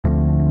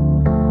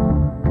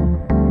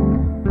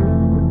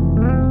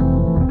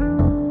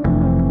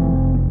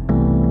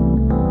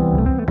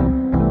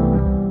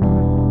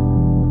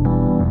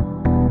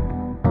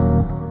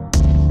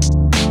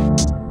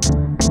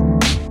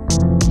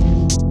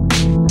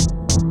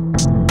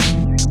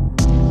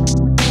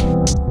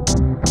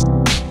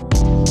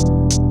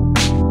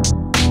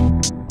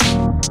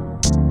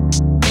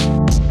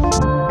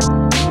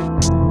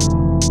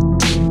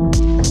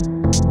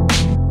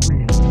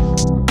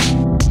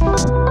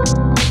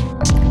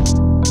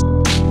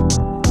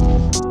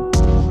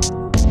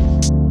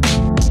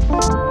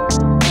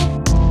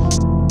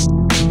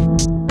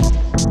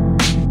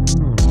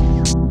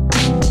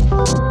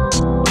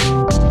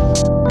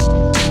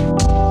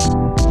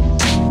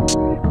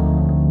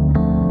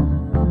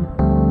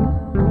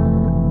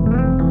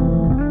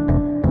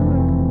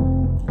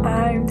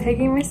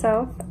taking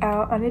myself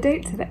out on a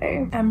date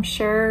today. I'm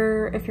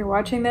sure if you're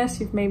watching this,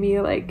 you've maybe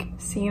like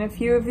seen a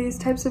few of these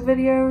types of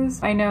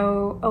videos. I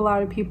know a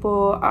lot of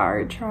people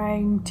are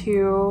trying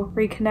to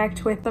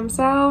reconnect with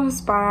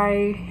themselves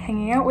by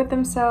hanging out with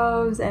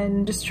themselves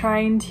and just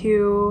trying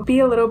to be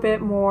a little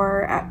bit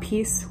more at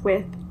peace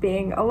with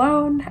being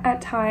alone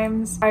at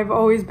times. I've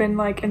always been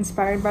like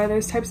inspired by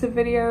those types of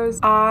videos.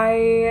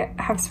 I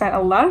have spent a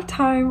lot of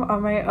time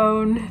on my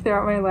own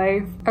throughout my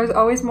life. I was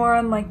always more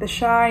on like the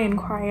shy and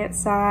quiet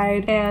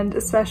side, and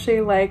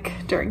especially like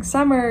during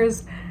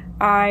summers,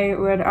 I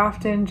would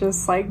often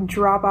just like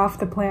drop off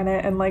the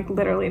planet and like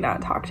literally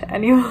not talk to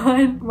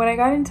anyone. When I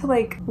got into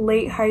like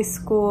late high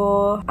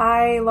school,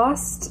 I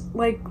lost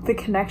like the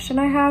connection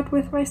I had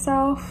with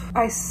myself.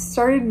 I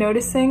started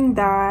noticing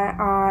that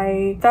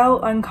I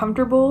felt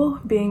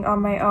uncomfortable being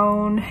on my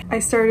own. I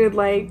started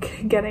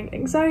like getting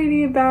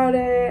anxiety about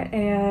it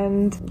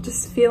and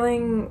just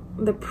feeling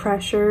the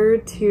pressure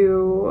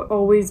to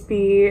always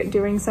be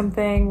doing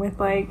something with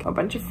like a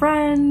bunch of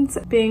friends.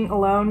 Being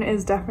alone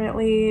is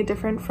definitely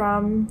different from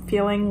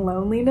feeling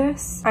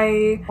loneliness.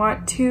 I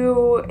want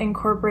to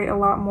incorporate a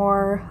lot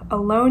more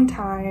alone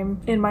time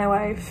in my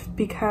life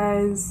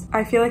because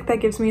I feel like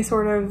that gives me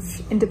sort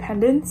of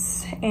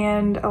independence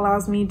and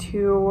allows me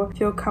to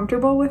feel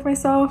comfortable with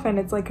myself, and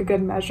it's like a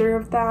good measure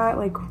of that,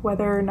 like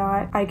whether or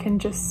not I can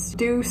just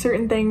do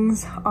certain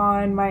things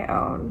on my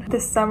own.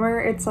 This summer,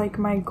 it's like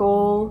my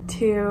goal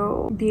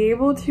to be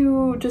able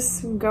to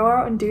just go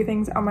out and do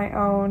things on my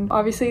own.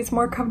 Obviously, it's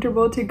more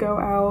comfortable to go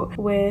out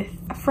with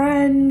a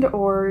friend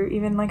or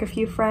even like a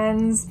few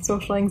friends.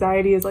 Social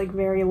anxiety is like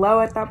very low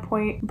at that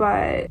point,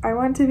 but I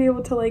want to be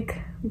able to like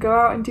go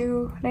out and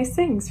do nice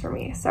things for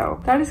me.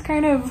 So that is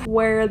kind of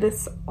where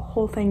this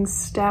whole thing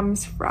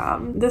stems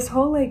from. This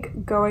whole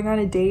like going on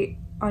a date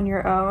on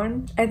your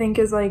own, I think,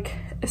 is like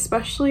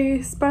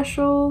especially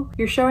special.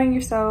 You're showing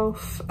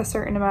yourself a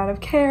certain amount of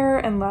care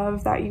and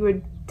love that you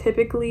would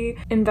typically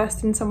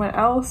invest in someone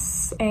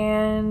else,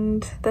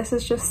 and this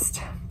is just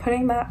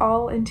putting that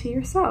all into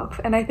yourself.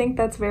 And I think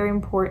that's very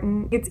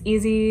important. It's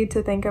easy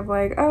to think of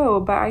like, oh,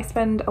 but I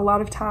spend a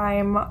lot of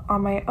time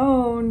on my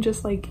own,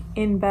 just like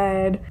in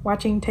bed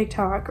watching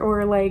TikTok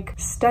or like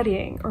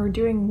studying or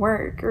doing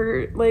work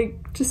or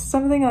like just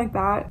something like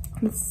that.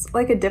 It's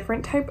like a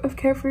different type of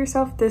care for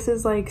yourself. This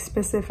is like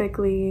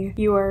specifically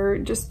you are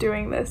just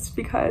doing this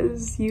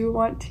because you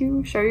want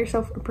to show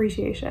yourself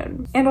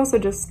appreciation and also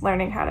just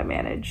learning how to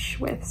manage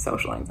with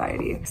social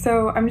anxiety.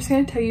 So I'm just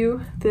going to tell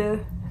you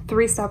the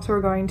 3 steps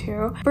we're going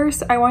to.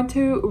 First, I want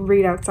to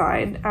read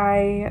outside.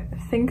 I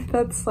think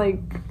that's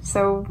like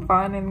so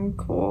fun and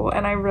cool,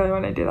 and I really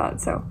want to do that,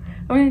 so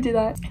I'm gonna do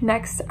that.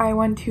 Next, I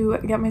want to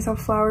get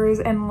myself flowers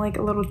and like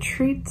a little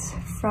treat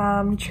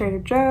from Trader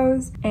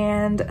Joe's.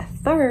 And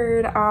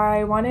third,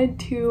 I wanted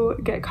to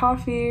get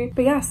coffee.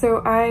 But yeah, so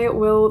I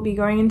will be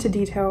going into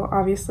detail,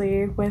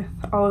 obviously, with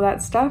all of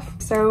that stuff.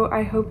 So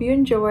I hope you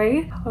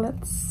enjoy.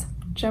 Let's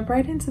jump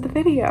right into the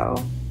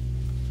video.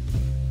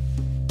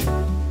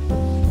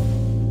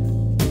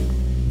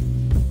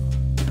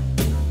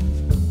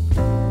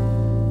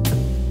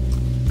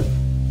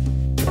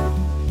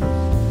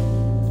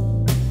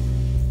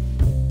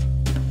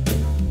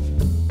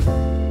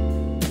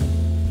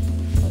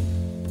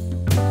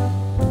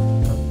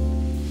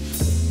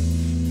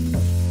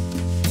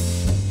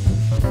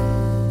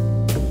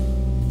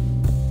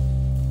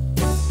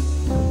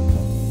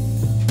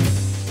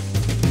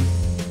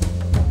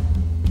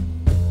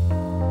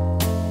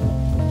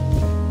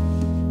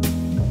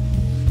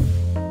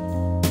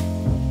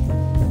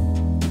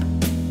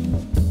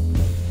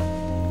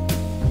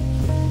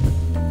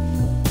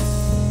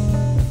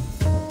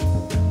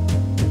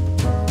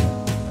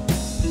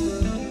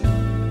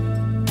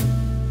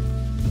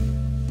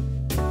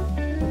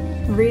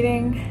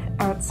 Reading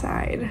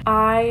outside.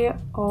 I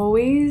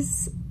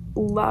always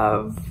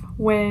love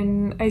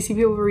when I see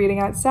people reading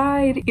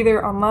outside,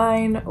 either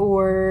online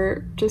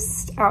or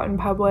just out in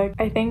public.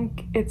 I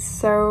think it's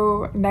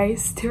so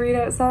nice to read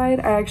outside.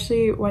 I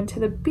actually went to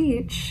the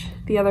beach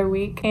the other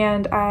week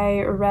and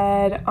I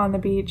read on the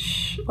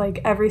beach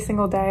like every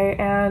single day,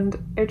 and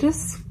it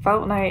just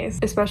felt nice,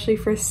 especially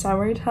for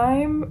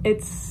summertime.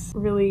 It's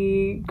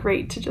really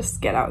great to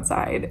just get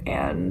outside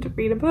and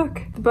read a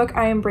book. The book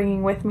I am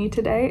bringing with me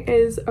today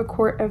is A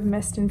Court of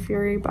Mist and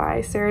Fury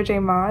by Sarah J.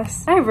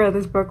 Maas. I've read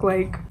this book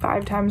like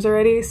 5 times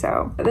already,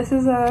 so this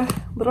is a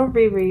little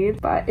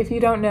reread. But if you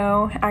don't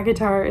know,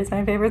 ACOTAR is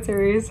my favorite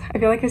series. I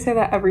feel like I say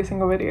that every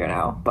single video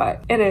now,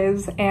 but it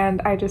is,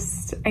 and I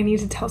need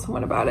to tell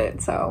someone about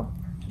it, so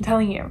I'm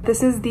telling you.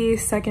 This is the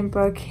 2nd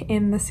book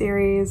in the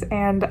series,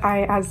 and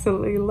I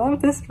absolutely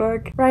love this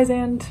book.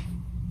 Rysand.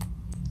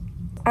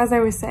 As I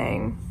was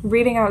saying,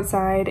 reading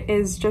outside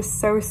is just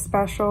so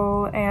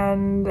special,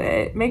 and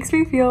it makes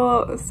me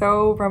feel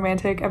so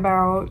romantic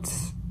about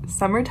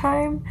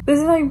summertime. This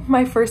is like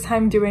my first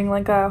time doing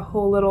like a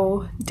whole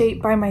little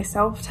date by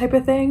myself type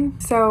of thing.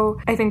 So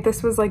I think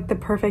this was like the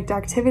perfect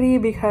activity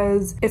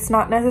because it's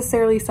not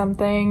necessarily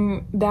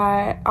something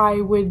that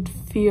I would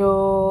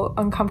feel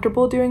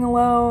uncomfortable doing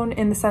alone,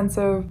 in the sense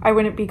of I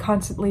wouldn't be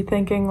constantly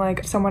thinking like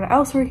if someone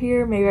else were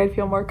here, maybe I'd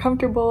feel more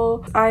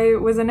comfortable. I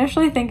was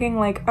initially thinking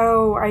like,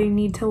 oh, I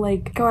need to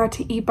like go out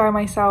to eat by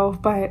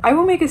myself, but I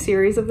will make a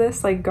series of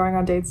this, like going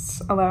on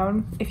dates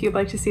alone, if you'd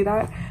like to see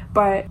that.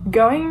 But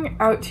going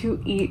out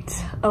to eat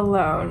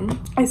alone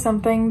is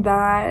something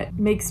that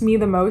makes me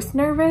the most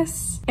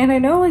nervous. And I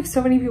know like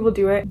so many people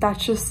do it.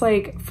 That's just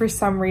like, for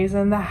some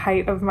reason, the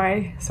height of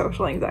my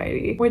social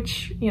anxiety,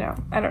 which, you know,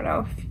 I don't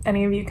know if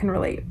any of you can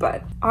relate,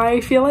 but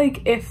I feel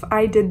like if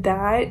I did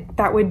that,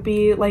 that would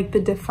be like the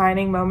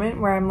defining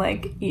moment where I'm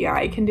like, yeah,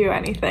 I can do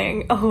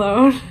anything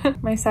alone.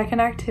 My second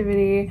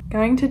activity,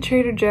 going to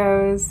Trader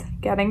Joe's,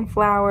 getting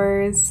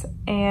flowers,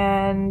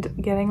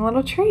 and getting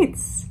little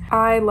treats.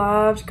 I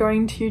loved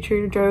going to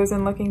Trader Joe's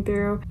and looking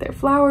through their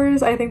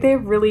flowers. I think they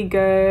have really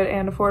good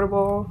and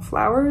affordable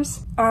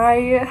flowers.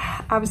 I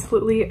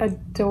absolutely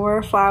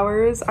adore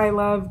flowers. I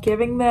love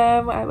giving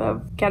them. I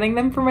love getting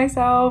them for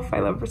myself.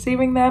 I love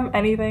receiving them,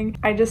 anything.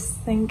 I just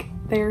think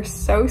they're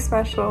so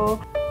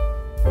special.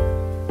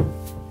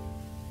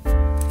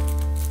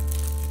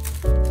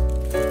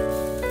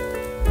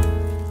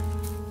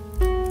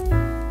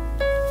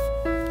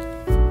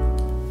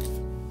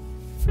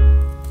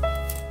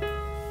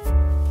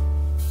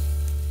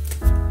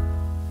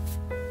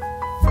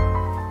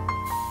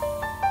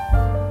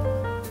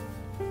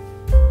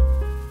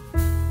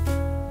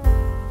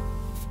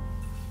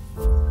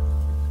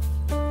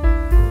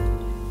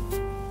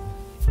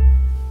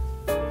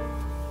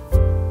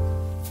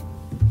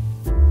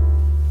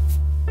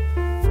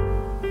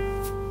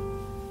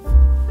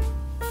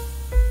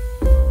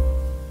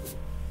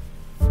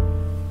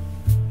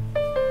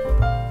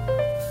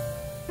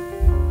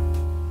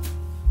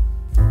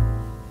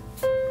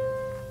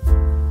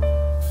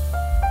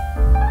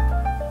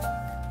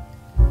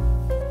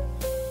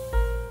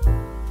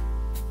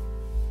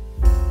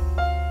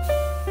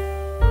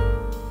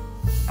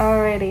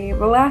 Alrighty,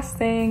 the last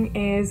thing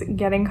is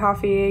getting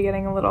coffee,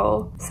 getting a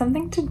little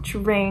something to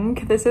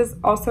drink. This is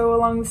also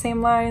along the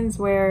same lines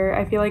where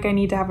I feel like I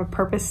need to have a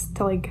purpose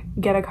to like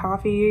get a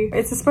coffee.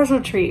 It's a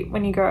special treat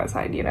when you go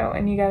outside, you know,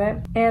 and you get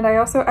it. And I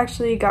also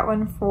actually got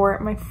one for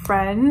my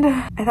friend.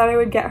 I thought I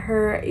would get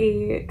her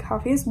a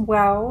coffee as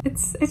well.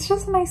 It's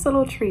just a nice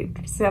little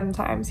treat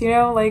sometimes, you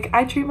know, like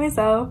I treat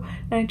myself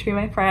and I treat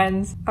my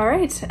friends.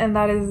 Alright, and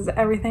that is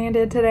everything I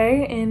did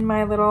today in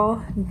my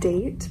little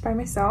date by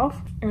myself.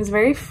 It was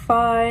very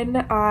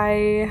fun.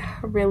 I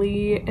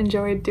really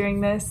enjoyed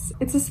doing this.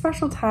 It's a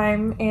special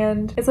time,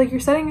 and it's like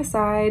you're setting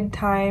aside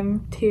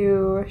time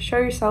to show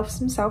yourself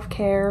some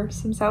self-care,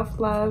 some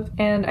self-love,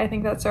 and I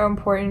think that's so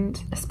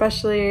important,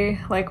 especially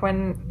like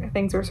when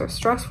things are so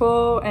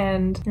stressful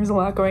and there's a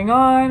lot going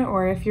on,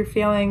 or if you're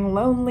feeling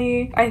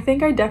lonely. I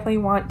think I definitely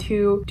want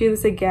to do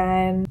this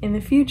again in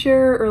the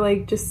future, or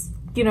like just,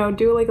 you know,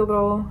 do like a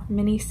little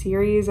mini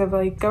series of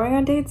like going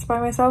on dates by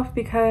myself,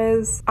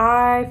 because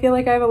I feel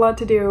like I have a lot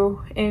to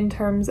do in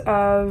terms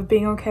of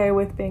being okay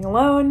with being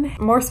alone,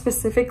 more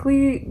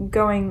specifically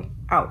going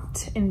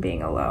out and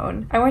being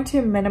alone. I want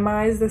to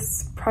minimize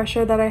this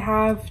pressure that I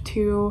have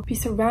to be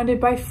surrounded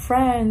by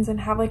friends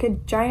and have like a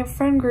giant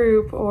friend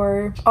group,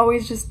 or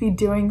always just be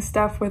doing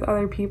stuff with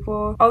other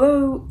people.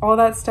 Although all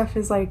that stuff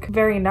is like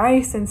very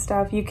nice and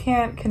stuff, you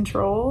can't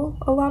control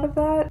a lot of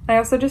that. I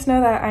also just know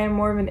that I am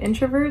more of an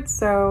introvert,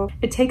 so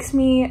it takes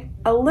me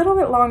a little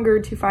bit longer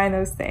to find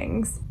those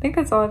things. I think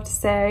that's all I have to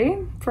say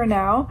for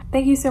now.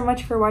 Thank you so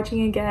much for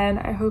watching again.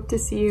 I hope to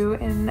see you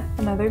in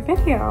another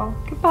video.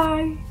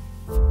 Goodbye.